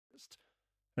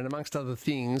And amongst other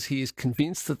things, he is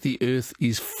convinced that the Earth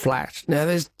is flat. Now,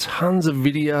 there's tons of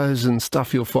videos and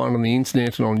stuff you'll find on the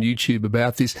internet and on YouTube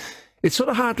about this. It's sort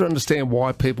of hard to understand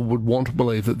why people would want to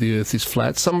believe that the Earth is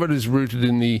flat. Some of it is rooted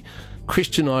in the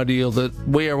Christian ideal that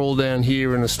we are all down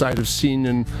here in a state of sin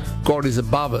and God is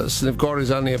above us. And if God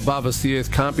is only above us, the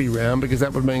Earth can't be round, because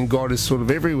that would mean God is sort of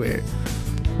everywhere,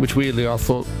 which weirdly I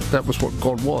thought that was what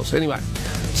God was. Anyway,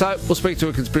 so we'll speak to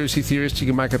a conspiracy theorist. You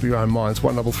can make up your own minds.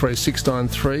 133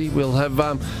 693. We'll have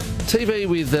TV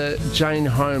with Jane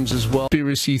Holmes as well.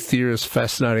 Conspiracy theorist,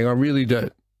 fascinating. I really do.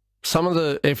 Some of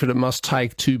the effort it must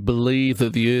take to believe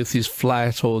that the Earth is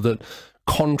flat, or that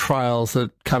contrails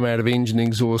that come out of engine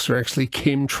exhaust are actually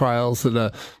chemtrails that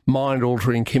are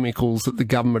mind-altering chemicals that the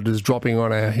government is dropping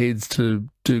on our heads to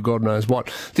do God knows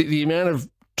what. The amount of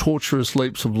torturous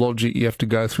leaps of logic you have to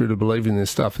go through to believe in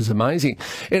this stuff is amazing.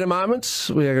 In a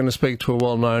moment, we are going to speak to a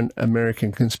well-known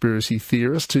American conspiracy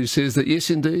theorist who says that,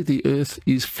 yes, indeed, the Earth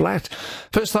is flat.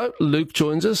 First, though, Luke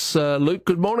joins us. Luke,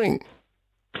 good morning.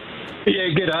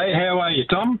 Yeah, g'day. How are you,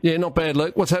 Tom? Yeah, not bad,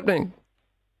 Luke. What's happening?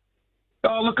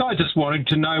 Oh, look, I just wanted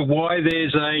to know why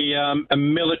there's a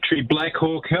military Black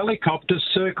Hawk helicopter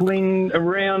circling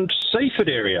around Seaford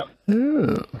area.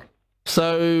 Oh.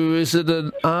 So is it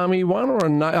an Army one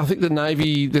or I think the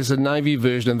Navy, there's a Navy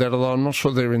version of that, although I'm not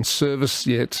sure they're in service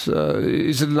yet.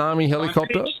 Is it an Army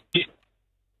helicopter?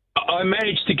 I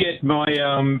managed to get my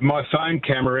my phone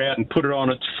camera out and put it on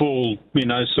its full,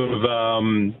 sort of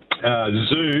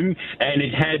zoom, and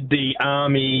it had the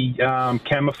Army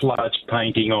camouflage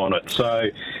painting on it. So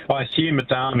I assume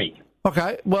it's Army.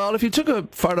 Okay, well, if you took a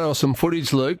photo or some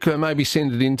footage, Luke, maybe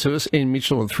send it in to us,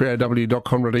 Mitchell at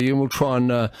 3aw.com.au, and we'll try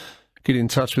and get in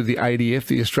touch with the ADF,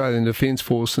 the Australian Defence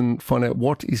Force, and find out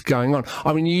what is going on.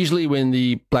 I mean, usually when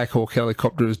the Black Hawk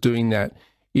helicopter is doing that,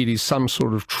 it is some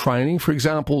sort of training. For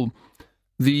example,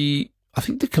 I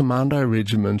think the Commando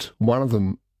Regiment, one of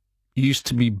them, used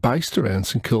to be based around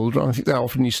St Kilda. I think they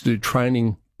often used to do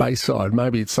training bayside.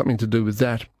 Maybe it's something to do with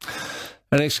that.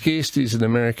 Our next guest is an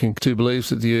American who believes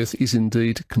that the Earth is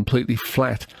indeed completely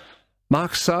flat.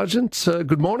 Mark Sargent,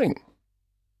 good morning.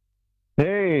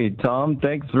 Hey, Tom.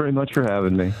 Thanks very much for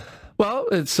having me. Well,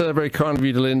 it's very kind of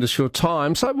you to lend us your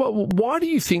time. So why do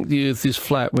you think the Earth is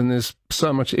flat when there's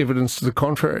so much evidence to the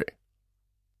contrary?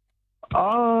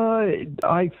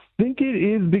 I think it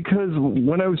is because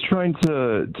when I was trying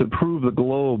to prove the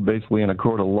globe, basically in a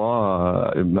court of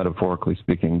law, metaphorically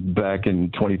speaking, back in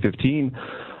 2015,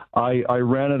 I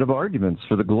ran out of arguments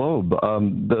for the globe.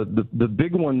 The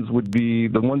big ones would be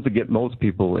the ones that get most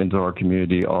people into our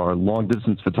community are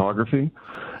long-distance photography.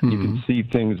 You can see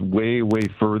things way, way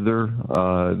further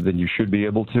than you should be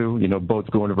able to. Boats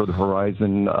going over the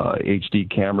horizon, HD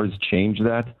cameras change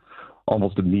that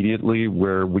almost immediately,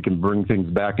 where we can bring things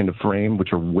back into frame,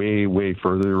 which are way, way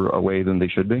further away than they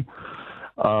should be.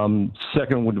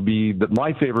 Second would be that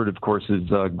my favorite, of course, is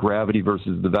gravity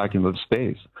versus the vacuum of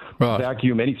space. Right.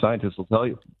 Vacuum, any scientist will tell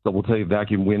you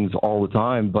vacuum wins all the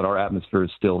time, but our atmosphere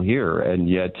is still here, and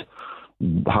yet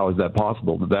how is that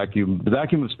possible? The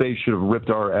vacuum of space should have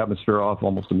ripped our atmosphere off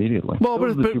almost immediately. Well,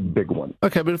 those are the two big ones.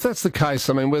 Okay, but if that's the case,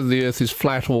 I mean, whether the Earth is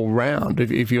flat or round,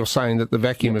 if you're saying that the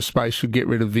vacuum of space should get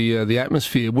rid of the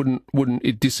atmosphere, wouldn't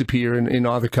it disappear in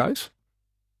either case?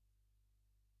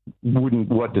 Wouldn't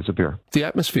what disappear? The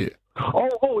atmosphere.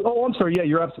 Oh, I'm sorry. Yeah,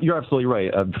 you're absolutely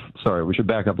right. Sorry, we should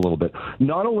back up a little bit.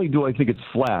 Not only do I think it's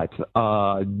flat,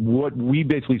 what we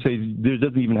basically say is there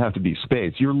doesn't even have to be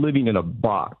space. You're living in a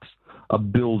box, a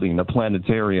building, a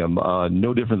planetarium,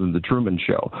 no different than the Truman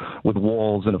Show, with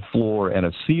walls and a floor and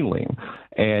a ceiling.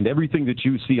 And everything that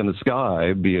you see in the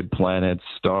sky, be it planets,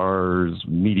 stars,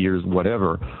 meteors,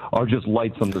 whatever, are just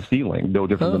lights on the ceiling, no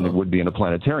different than they would be in a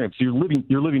planetarium. So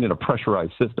you're living in a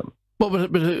pressurized system. Well,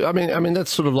 but I mean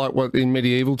that's sort of like what in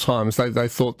medieval times they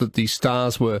thought that the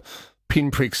stars were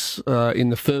pinpricks in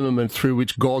the firmament through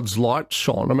which God's light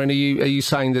shone. I mean, are you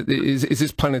saying that is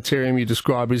this planetarium you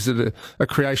describe, is it a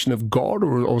creation of God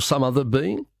or some other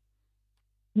being?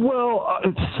 Well,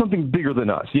 it's something bigger than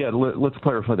us. Yeah, let's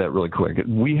clarify that really quick.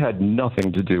 We had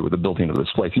nothing to do with the building of this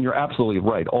place. And you're absolutely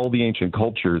right. All the ancient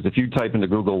cultures, if you type into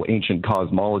Google ancient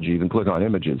cosmologies and click on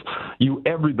images,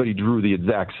 everybody drew the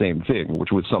exact same thing,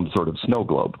 which was some sort of snow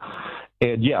globe.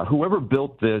 And yeah, whoever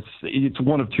built this, it's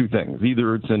one of two things.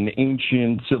 Either it's an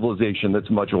ancient civilization that's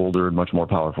much older and much more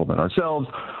powerful than ourselves,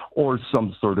 or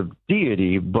some sort of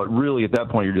deity. But really, at that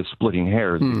point, you're just splitting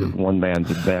hairs because one man's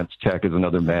advanced tech is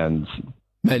another man's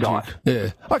magic. God. Yeah.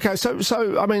 Okay,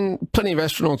 so I mean, plenty of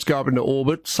astronauts go up into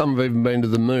orbit. Some have even been to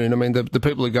the moon. I mean, the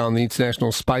people who go on the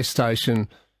International Space Station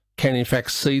can, in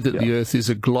fact, see that the Earth is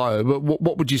a globe. But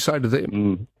what would you say to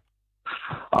them?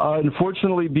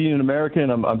 Unfortunately, being an American,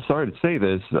 I'm sorry to say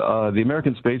this, the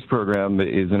American space program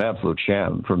is an absolute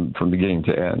sham from beginning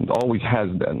to end. Always has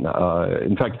been.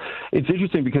 In fact, it's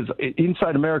interesting because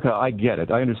inside America, I get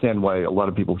it. I understand why a lot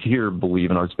of people here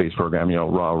believe in our space program, you know,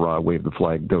 rah, rah, wave the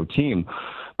flag, go team.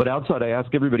 But outside, I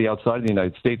ask everybody outside of the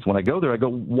United States, when I go there, I go,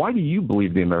 why do you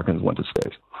believe the Americans went to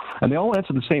space? And they all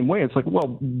answer the same way. It's like, well,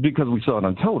 because we saw it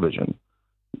on television.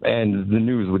 And the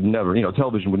news would never, you know,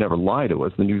 television would never lie to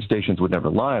us. The news stations would never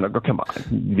lie. And I go, come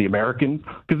on, the Americans?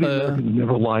 Because the Americans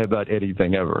never lie about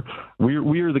anything ever.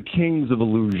 We are the kings of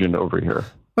illusion over here.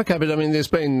 Okay, but I mean, there's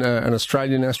been an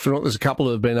Australian astronaut. There's a couple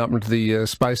who have been up into the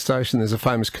space station. There's a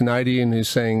famous Canadian who's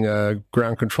saying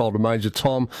ground control to Major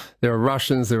Tom. There are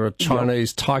Russians. There are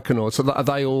Chinese taikonauts. Are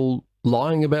they all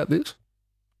lying about this?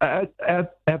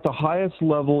 At the highest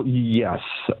level, yes.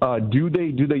 Do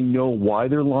they know why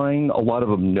they're lying? A lot of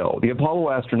them know. The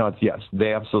Apollo astronauts, yes,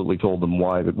 they absolutely told them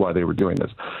why they were doing this,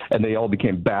 and they all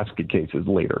became basket cases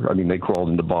later. I mean, they crawled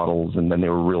into bottles, and then they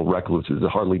were real recluses. They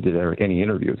hardly did any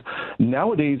interviews.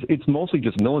 Nowadays, it's mostly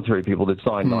just military people that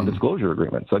sign non-disclosure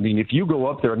agreements. I mean, if you go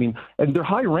up there, I mean, and they're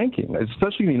high-ranking,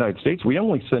 especially in the United States. We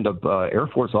only send up Air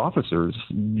Force officers,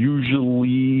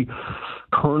 usually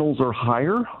colonels or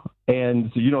higher.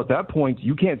 And, you know, at that point,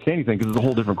 you can't say anything because it's a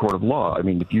whole different court of law. I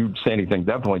mean, if you say anything at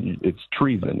that point, it's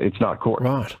treason. It's not court.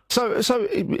 Right. So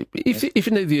if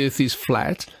indeed the Earth is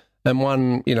flat and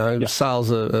one, you know, sails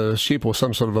a ship or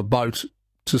some sort of a boat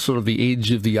to sort of the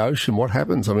edge of the ocean, what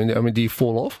happens? I mean, do you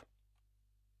fall off?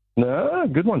 No,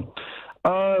 good one.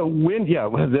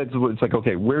 It's like,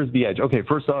 okay, where's the edge? Okay,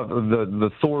 first off, the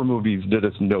Thor movies did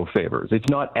us no favors. It's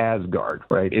not Asgard,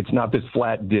 right? It's not this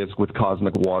flat disc with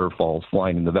cosmic waterfalls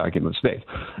flying in the vacuum of space.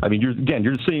 I mean, you're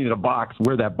sitting in a box.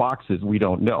 Where that box is, we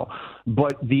don't know.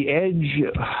 But the edge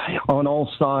on all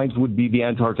sides would be the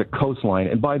Antarctic coastline,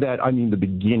 and by that, I mean the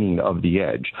beginning of the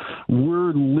edge.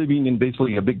 We're living in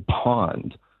basically a big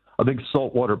pond. A big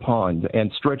saltwater pond,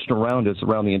 and stretched around us,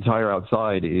 around the entire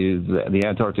outside, is the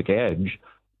Antarctic edge.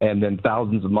 And then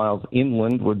thousands of miles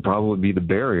inland would probably be the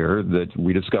barrier that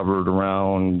we discovered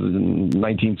around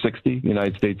 1960, the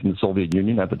United States and the Soviet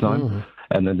Union at the time,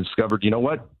 and then discovered, you know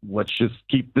what, let's just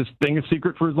keep this thing a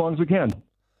secret for as long as we can.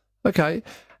 Okay.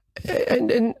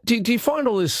 And do you find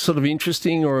all this sort of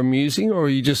interesting or amusing, or are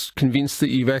you just convinced that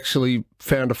you've actually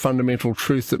found a fundamental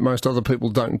truth that most other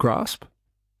people don't grasp?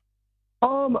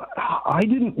 I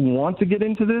didn't want to get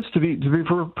into this, to be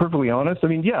perfectly honest. I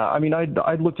mean, yeah, I mean,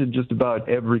 I looked at just about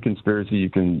every conspiracy you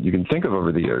can think of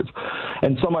over the years,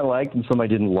 and some I liked and some I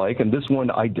didn't like, and this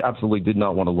one I absolutely did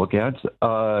not want to look at,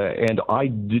 and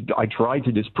I tried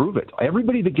to disprove it.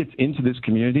 Everybody that gets into this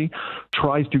community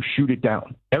tries to shoot it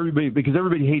down. Because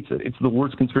everybody hates it. It's the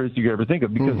worst conspiracy you could ever think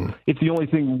of, because it's the only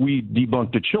thing we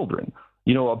debunk to children.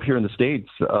 You know, up here in the States,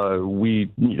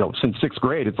 since sixth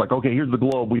grade, it's like, okay, here's the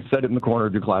globe. We set it in the corner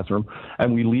of your classroom,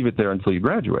 and we leave it there until you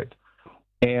graduate.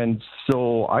 And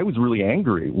so I was really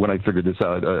angry when I figured this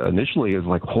out initially. Is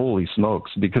like, holy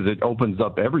smokes, because it opens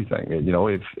up everything. You know,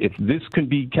 if this can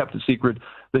be kept a secret,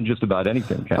 then just about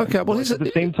anything can. Okay, well, at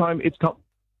the same time, it's...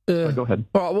 Go ahead.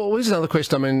 All right, well, here's another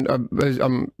question. I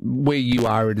mean, where you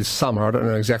are, it is summer. I don't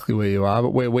know exactly where you are, but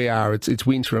where we are, it's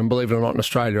winter. And believe it or not, in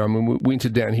Australia, I mean, winter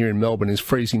down here in Melbourne is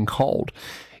freezing cold.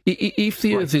 If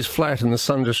the Earth is flat and the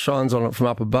sun just shines on it from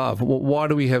up above, why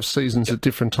do we have seasons at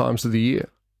different times of the year?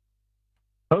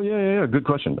 Oh, yeah. Good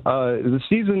question. The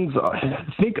seasons,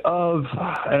 think of,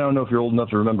 I don't know if you're old enough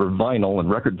to remember vinyl and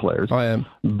record players. I am.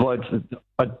 But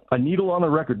a needle on a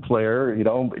record player, you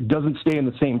know, it doesn't stay in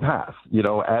the same path. You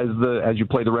know, as you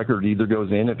play the record, it either goes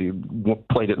in. If you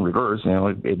played it in reverse, you know,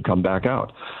 it'd come back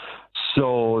out.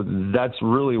 So that's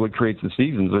really what creates the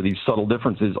seasons, are these subtle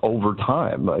differences over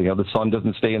time. You know, the sun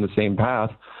doesn't stay in the same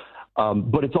path.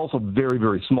 But it's also very,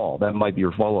 very small. That might be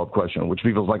your follow-up question, which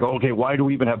people's like, oh, okay, why do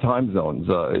we even have time zones?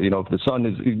 You know, if the sun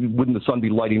wouldn't the sun be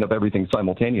lighting up everything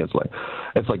simultaneously?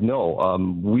 It's like, no,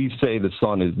 we say the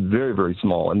sun is very, very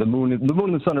small, and the moon and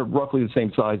the sun are roughly the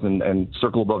same size and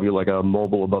circle above you like a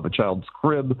mobile above a child's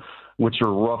crib, which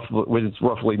are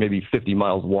roughly maybe 50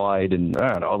 miles wide and,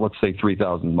 I don't know, let's say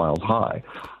 3,000 miles high.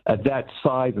 At that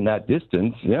size and that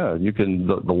distance, yeah,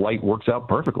 the light works out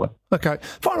perfectly. Okay.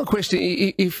 Final question.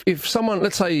 If someone,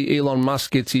 let's say Elon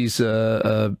Musk gets his,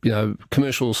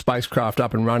 commercial spacecraft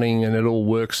up and running and it all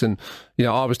works, and, you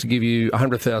know, I was to give you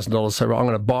 $100,000, say, right, I'm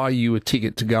going to buy you a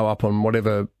ticket to go up on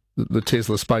whatever the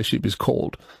Tesla spaceship is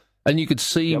called, and you could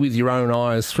see with your own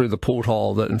eyes through the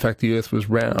porthole that, in fact, the Earth was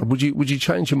round, would you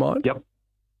change your mind? Yep.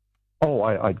 Oh,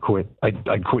 I'd quit.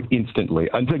 I'd quit instantly.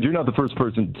 In fact, you're not the first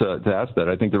person to ask that.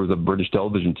 I think there was a British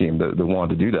television team that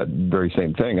wanted to do that very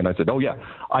same thing. And I said, oh, yeah,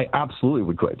 I absolutely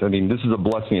would quit. I mean, this is a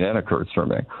blessing and a curse for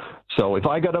me. So if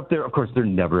I got up there, of course, they're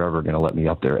never, ever going to let me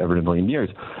up there ever in a million years.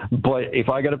 But if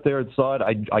I got up there and saw it,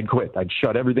 I'd quit. I'd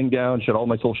shut everything down, shut all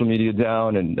my social media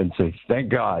down, and say, thank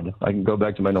God I can go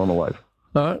back to my normal life.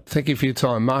 All right, thank you for your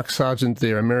time. Mark Sargent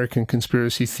there, American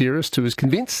conspiracy theorist who is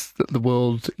convinced that the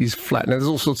world is flat. Now, there's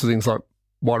all sorts of things like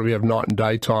why do we have night and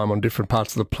day time on different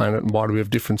parts of the planet and why do we have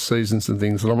different seasons and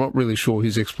things, and I'm not really sure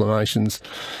his explanations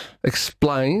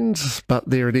explains, but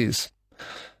there it is.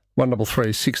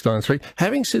 133 693.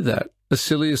 Having said that, as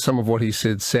silly as some of what he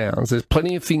said sounds, there's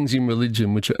plenty of things in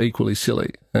religion which are equally silly,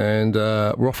 and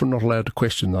we're often not allowed to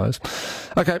question those.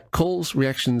 Okay, calls,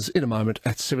 reactions in a moment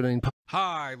at 17.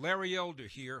 Hi, Larry Elder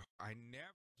here.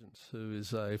 Who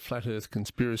is a flat earth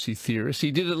conspiracy theorist.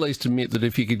 He did at least admit that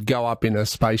if he could go up in a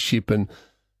spaceship and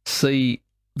see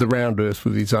the round earth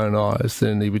with his own eyes,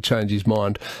 then he would change his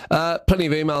mind. Plenty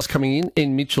of emails coming in.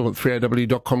 N. Mitchell at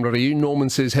 3AW.com.au. Norman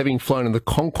says, having flown in the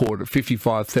Concorde at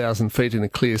 55,000 feet in a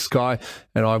clear sky,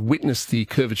 and I've witnessed the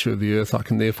curvature of the earth, I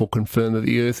can therefore confirm that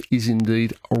the earth is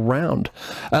indeed round.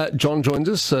 John joins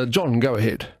us. John, go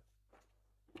ahead.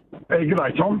 Hey, good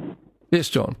day, Tom. Yes,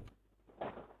 John.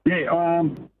 Yeah,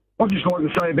 I'd just like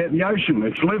to say about the ocean,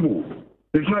 it's level.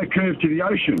 There's no curve to the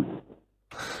ocean.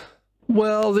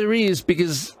 Well, there is,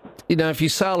 because, you know, if you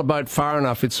sail a boat far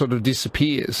enough, it sort of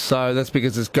disappears. So that's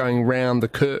because it's going round the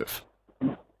curve.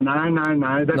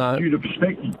 No, that's due to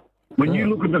perspective. When you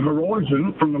look at the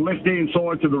horizon from the left-hand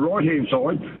side to the right-hand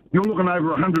side, you're looking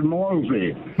over 100 miles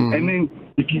there. And then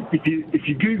if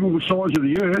you Google the size of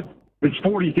the Earth, it's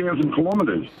 40,000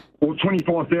 kilometres or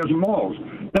 25,000 miles.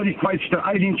 That equates to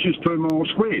 8 inches per mile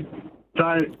squared.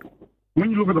 So when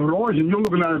you look at the horizon, you're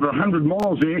looking over 100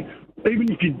 miles there.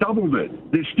 Even if you doubled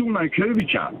it, there's still no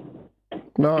curvature.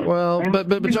 No, well, and,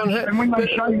 but John... And when they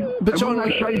show you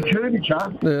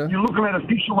curvature, you're looking at a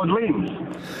fisheye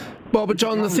lens. Well, but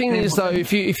John, the thing is, though,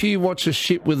 if you watch a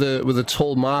ship with a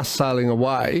tall mast sailing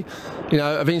away, you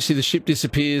know, eventually the ship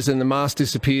disappears and the mast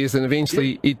disappears and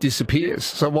eventually it disappears.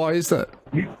 So why is that?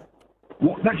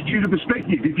 Well, that's due to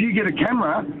perspective. If you get a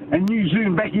camera and you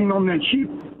zoom back in on that ship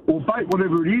or boat,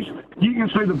 whatever it is, you can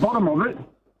see the bottom of it.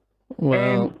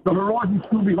 Well, and the horizon's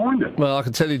still behind it. Well, I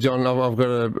can tell you, John, I've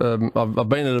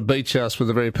been at a beach house with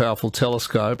a very powerful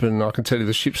telescope, and I can tell you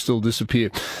the ships still disappear.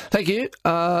 Thank you.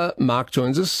 Mark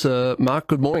joins us. Mark,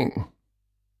 good morning.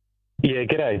 Yeah,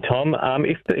 g'day, Tom.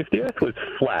 If the Earth was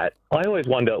flat, I always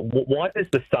wonder, why does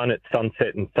the sun at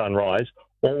sunset and sunrise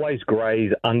always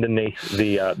graze underneath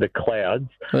the clouds?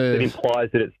 That implies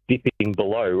that it's dipping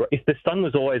below. If the sun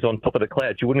was always on top of the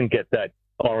clouds, you wouldn't get that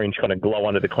orange kind of glow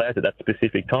under the clouds at that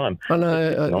specific time. I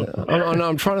know.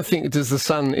 I'm trying to think, does the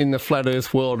sun in the flat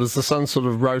Earth world, does the sun sort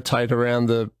of rotate around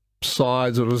the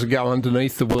sides, or does it go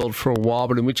underneath the world for a while,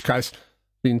 but in which case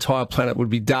the entire planet would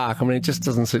be dark? I mean, it just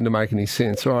doesn't seem to make any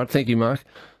sense. All right, thank you, Mark.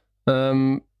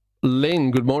 Len,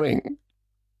 good morning.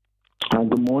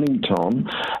 Good morning, Tom.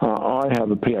 I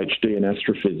have a PhD in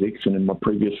astrophysics, and in my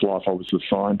previous life I was a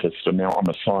scientist, and now I'm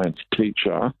a science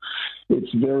teacher.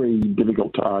 It's very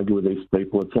difficult to argue with these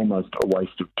people. It's almost a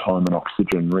waste of time and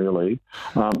oxygen, really.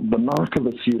 The mark of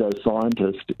a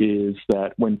pseudoscientist is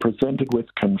that when presented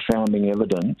with confounding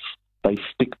evidence, they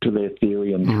stick to their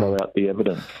theory and throw out the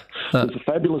evidence. There's a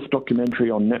fabulous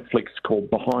documentary on Netflix called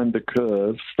Behind the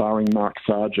Curve, starring Mark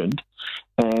Sargent,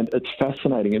 and it's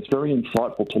fascinating. It's very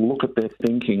insightful to look at their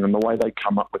thinking and the way they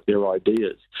come up with their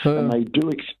ideas. And they do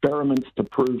experiments to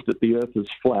prove that the Earth is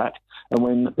flat, and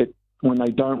when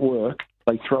they don't work,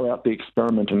 they throw out the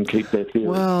experiment and keep their theory.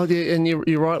 Well, yeah, and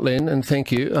you're right, Len, and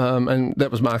thank you. And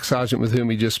that was Mark Sargent, with whom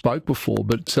we just spoke before.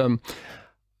 But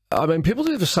I mean, people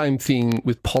do the same thing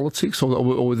with politics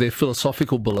or with their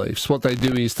philosophical beliefs. What they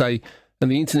do is and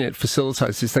the internet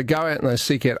facilitates this, they go out and they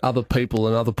seek out other people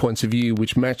and other points of view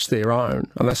which match their own.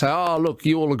 And they say, oh, look,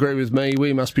 you all agree with me,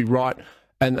 we must be right.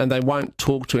 And they won't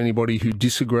talk to anybody who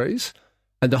disagrees.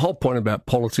 And the whole point about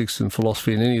politics and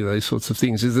philosophy and any of these sorts of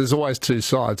things is there's always two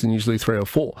sides, and usually 3 or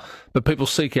 4. But people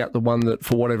seek out the one that,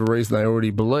 for whatever reason, they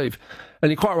already believe.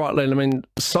 And you're quite right, Len. I mean,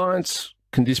 science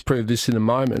can disprove this in a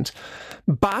moment.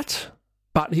 But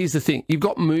here's the thing. You've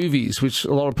got movies, which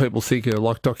a lot of people think are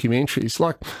like documentaries.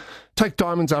 Like, take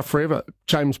Diamonds Are Forever,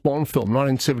 James Bond film,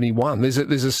 1971. There's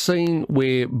a scene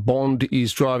where Bond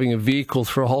is driving a vehicle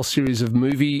through a whole series of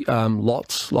movie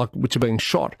lots, which are being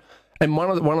shot. And one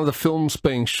of the films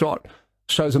being shot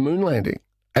shows a moon landing.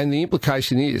 And the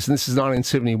implication is, and this is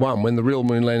 1971, when the real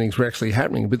moon landings were actually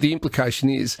happening, but the implication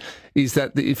is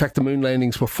that, in fact, the moon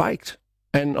landings were faked.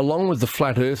 And along with the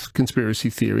flat Earth conspiracy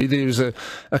theory, there's a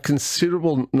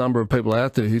considerable number of people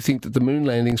out there who think that the moon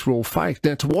landings were all fake.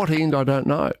 Now, to what end, I don't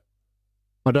know.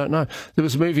 There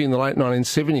was a movie in the late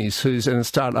 1970s and it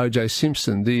starred O.J.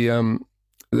 Simpson.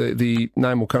 The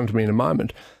name will come to me in a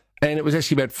moment. And it was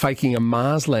actually about faking a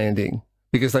Mars landing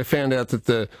because they found out that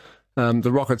the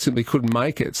rocket simply couldn't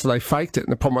make it, so they faked it.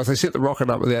 And the problem was they sent the rocket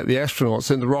up without the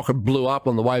astronauts, and the rocket blew up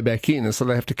on the way back in, and so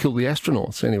they have to kill the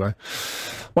astronauts. Anyway,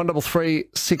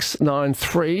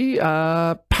 133693.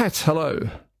 Pat, hello.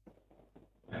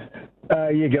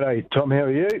 Yeah, g'day, Tom. How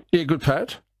are you? Yeah, good,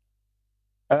 Pat.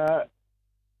 Does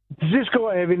this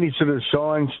guy have any sort of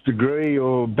science degree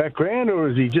or background, or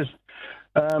is he just...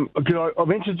 I'm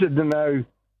interested to know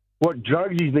what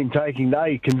drugs he's been taking,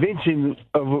 A, convince him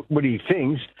of what he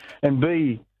thinks, and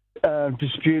B,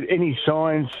 dispute any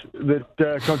science that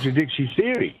contradicts his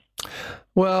theory.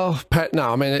 Well, Pat,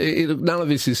 no, I mean, none of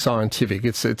this is scientific.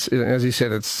 It's as you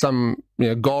said, it's some,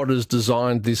 God has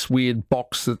designed this weird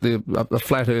box that the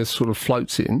flat Earth sort of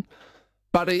floats in.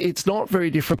 But it's not very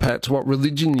different, Pat, to what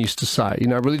religion used to say.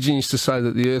 Religion used to say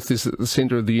that the Earth is at the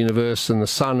centre of the universe and the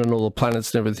sun and all the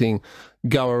planets and everything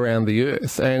go around the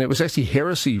Earth. And it was actually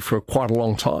heresy for quite a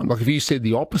long time. Like if you said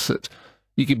the opposite,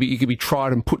 you could be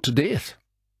tried and put to death.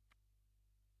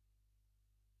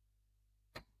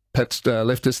 Pat's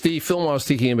left us. The film I was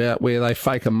thinking about where they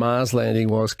fake a Mars landing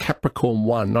was Capricorn 1,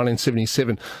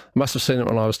 1977. I must have seen it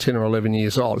when I was 10 or 11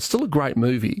 years old. It's still a great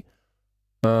movie.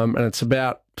 And it's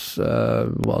about, it's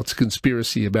a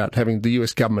conspiracy about the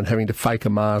US government having to fake a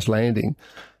Mars landing.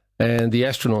 And the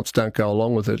astronauts don't go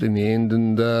along with it in the end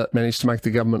and manage to make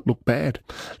the government look bad.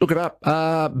 Look it up.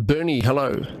 Bernie,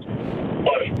 hello.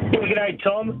 G'day,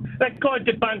 Tom. That guy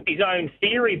debunked his own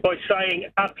theory by saying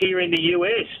up here in the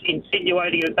US,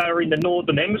 insinuating that they were in the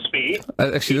Northern Hemisphere.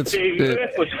 Actually, if the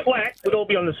Earth was flat, we'd all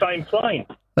be on the same plane.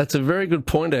 That's a very good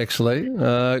point, actually,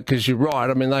 because you're right.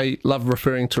 I mean, they love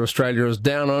referring to Australia as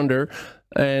down under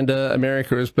and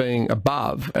America as being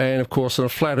above. And, of course, on a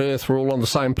flat Earth, we're all on the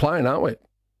same plane, aren't we?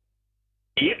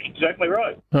 Yeah, exactly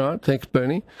right. All right, thanks,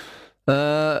 Bernie.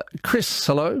 Chris,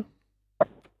 hello.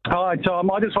 Hi,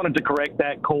 Tom. I just wanted to correct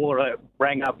that caller that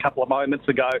rang up a couple of moments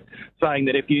ago saying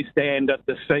that if you stand at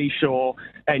the seashore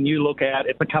and you look out,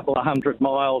 it's a couple of 100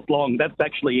 miles long. That's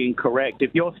actually incorrect.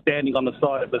 If you're standing on the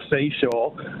side of the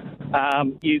seashore,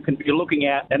 you're looking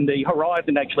out and the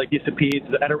horizon actually disappears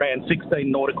at around 16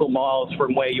 nautical miles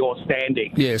from where you're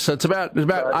standing. Yeah, so it's about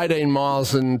 18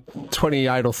 miles and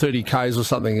 28 or 30 Ks or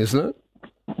something, isn't it?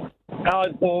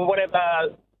 Well,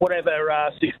 whatever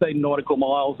 16 nautical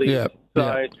miles is. Yeah. So,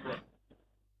 yeah.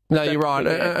 No, you're right.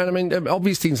 And I mean,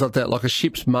 obvious things like that, like a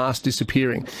ship's mast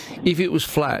disappearing. If it was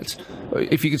flat,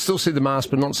 if you could still see the mast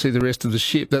but not see the rest of the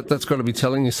ship, that's got to be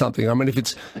telling you something. I mean, if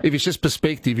it's just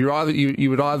perspective, you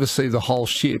would either see the whole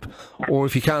ship, or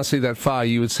if you can't see that far,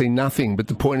 you would see nothing. But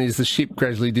the point is, the ship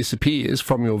gradually disappears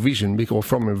from your vision or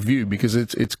from your view because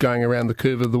it's going around the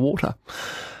curve of the water.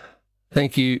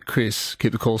 Thank you, Chris.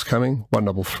 Keep the calls coming.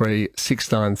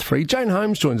 133693. Jane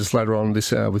Holmes joins us later on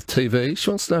this hour with TV. She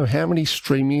wants to know how many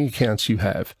streaming accounts you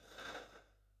have.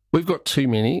 We've got too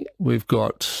many. We've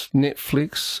got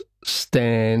Netflix,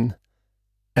 Stan,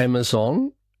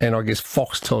 Amazon, and I guess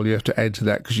Foxtel you have to add to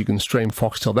that because you can stream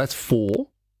Foxtel. That's 4,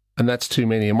 and that's too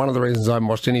many. And one of the reasons I haven't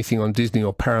watched anything on Disney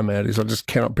or Paramount is I just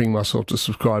cannot bring myself to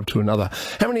subscribe to another.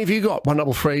 How many have you got?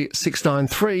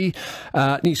 133693.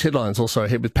 News headlines also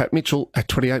ahead with Pat Mitchell at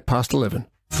 28 past 11.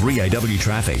 3AW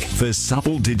Traffic for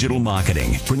supple digital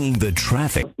marketing, bringing the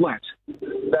traffic. Flat.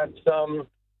 That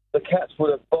the cats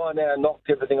would have by now knocked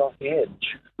everything off the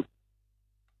edge.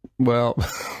 Well,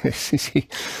 the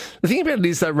thing about it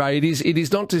is, though, Ray, it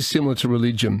is not dissimilar to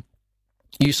religion.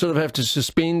 You sort of have to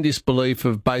suspend disbelief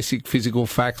of basic physical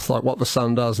facts like what the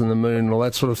sun does and the moon and all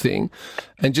that sort of thing,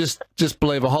 and just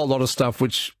believe a whole lot of stuff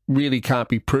which really can't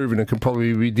be proven and can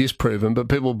probably be disproven, but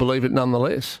people believe it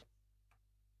nonetheless.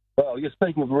 Well, you're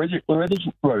speaking of religion. I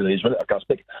can't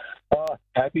speak.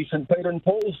 Happy St. Peter and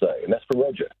Paul's Day, and that's for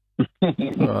Roger.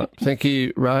 All right. Thank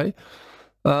you, Ray.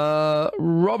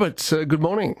 Robert, good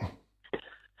morning.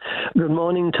 Good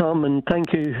morning, Tom, and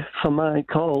thank you for my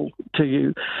call to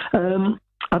you.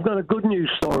 I've got a good news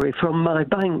story from my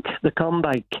bank, the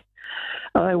Combank.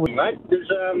 Mate,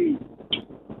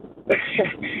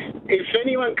 if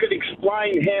anyone could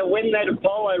explain how when that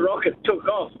Apollo rocket took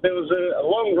off, there was a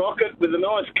long rocket with a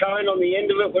nice cone on the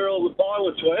end of it where all the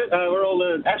pilots were, where all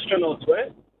the astronauts were,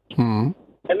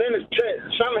 and then it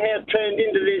somehow turned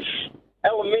into this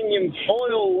aluminium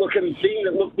foil-looking thing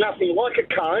that looked nothing like a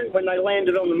cone when they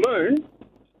landed on the moon.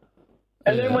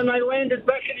 And then when they landed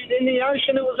back in the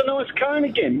ocean, it was a nice cone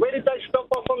again. Where did they stop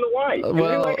off on the way?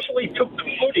 Well, who actually took the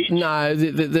footage? No,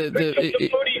 Who took the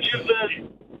footage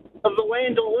of the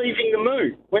lander leaving the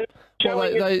moon when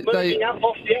showing it moving up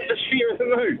off the atmosphere of the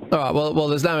moon? All right, well,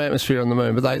 there's no atmosphere on the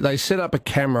moon, but they set up a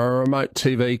camera, a remote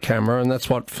TV camera, and that's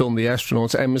what filmed the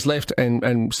astronauts and was left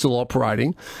and still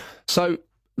operating. So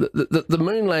the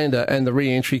moon lander and the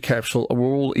re-entry capsule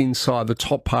were all inside the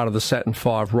top part of the Saturn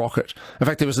V rocket. In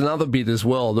fact, there was another bit as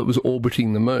well that was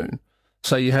orbiting the moon.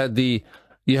 So you have the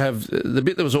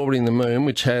bit that was orbiting the moon,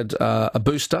 which had a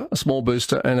booster, a small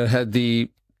booster, and it had the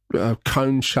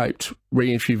cone-shaped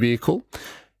re-entry vehicle.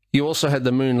 You also had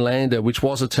the moon lander, which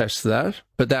was attached to that,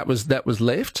 but that was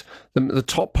left. The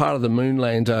top part of the moon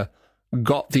lander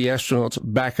got the astronauts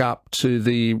back up to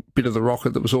the bit of the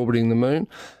rocket that was orbiting the moon.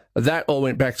 That all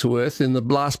went back to Earth, and the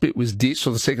last bit was ditched,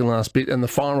 or the second last bit, and the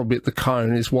final bit, the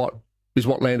cone, is what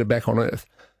landed back on Earth.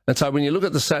 And so when you look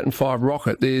at the Saturn V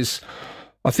rocket, there's,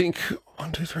 I think,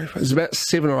 1, 2, 3, 4, there's about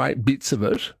 7 or 8 bits of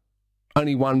it.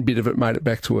 Only one bit of it made it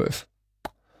back to Earth.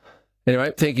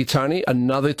 Anyway, thank you, Tony.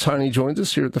 Another Tony joins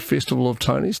us here at the Festival of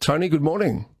Tonys. Tony, good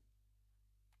morning.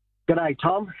 G'day,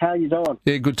 Tom. How you doing?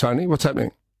 Yeah, good, Tony. What's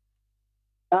happening?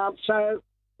 So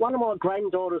one of my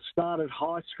granddaughters started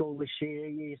high school this year,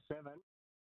 year 7.